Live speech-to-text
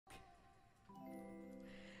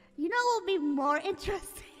You know what would be more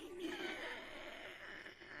interesting?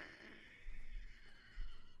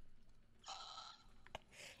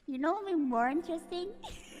 You know what would be more interesting?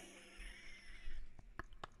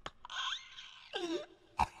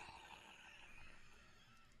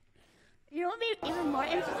 You know what would be even more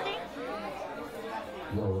interesting?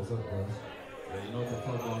 Yo, what's up, guys? Yeah, you know what the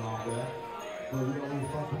fuck going on, man? Bro, you know we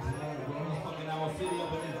fucking tonight, bro. I'm fucking our city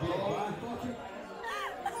up in this bitch, bro.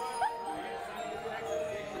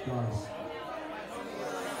 Guys.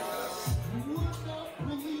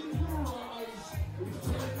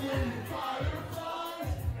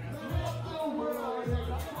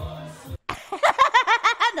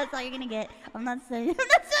 That's all you're gonna get. I'm not saying the rest.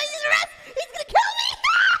 He's gonna kill me.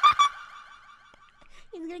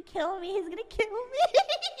 He's gonna kill me. He's gonna kill me.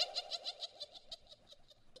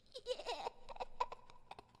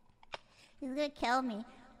 He's gonna kill me.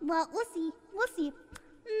 Well, we'll see. We'll see.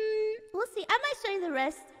 We'll see. I might show you the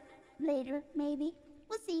rest later, maybe.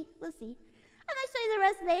 We'll see. We'll see. I might show you the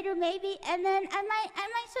rest later, maybe, and then I might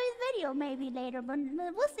show you the video maybe later, but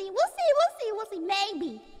we'll see. We'll see. We'll see. We'll see.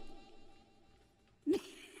 Maybe.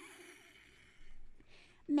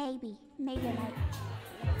 Maybe I might.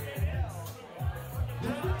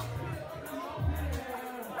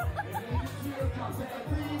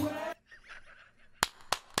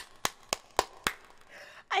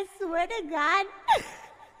 I swear to God.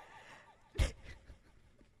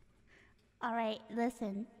 All right,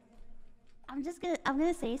 listen. I'm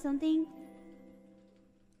gonna say something.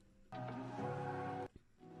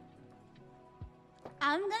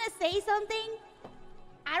 I'm gonna say something.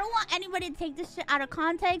 I don't want anybody to take this shit out of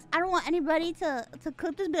context. I don't want anybody to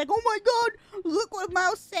clip this and be like, oh my God, look what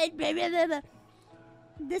Mouse said, blah, blah, blah, blah.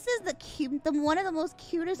 This is one of the most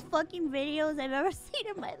cutest fucking videos I've ever seen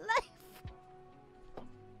in my life.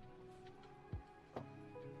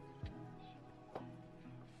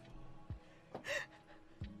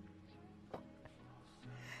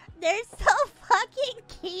 They're so fucking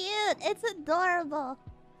cute. It's adorable.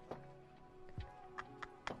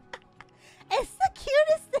 It's the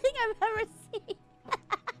cutest thing I've ever seen.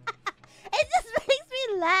 It just makes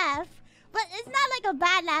me laugh. But it's not like a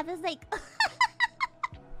bad laugh. It's like...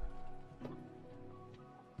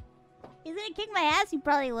 He's gonna kick my ass. He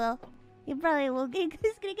probably will. He probably will. He's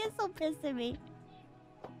gonna get so pissed at me.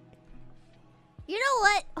 You know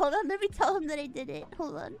what? Hold on. Let me tell him that I did it.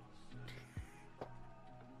 Hold on.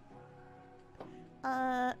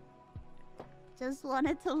 Just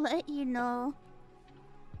wanted to let you know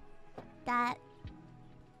that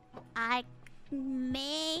I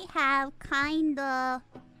may have kinda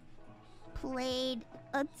played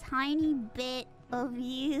a tiny bit of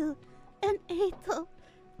you and Aethel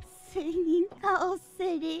singing Owl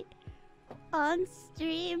City on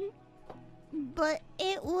stream, but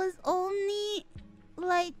it was only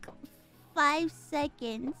like 5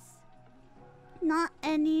 seconds, not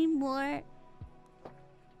any more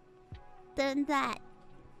than that.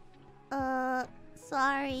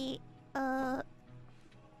 Sorry.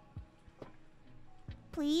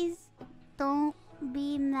 Please don't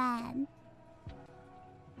be mad.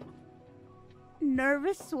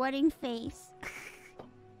 Nervous, sweating face.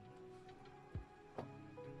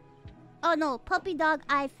 Oh no, puppy dog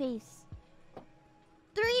eye face.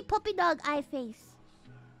 3 puppy dog eye face.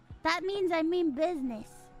 That means I mean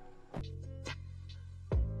business.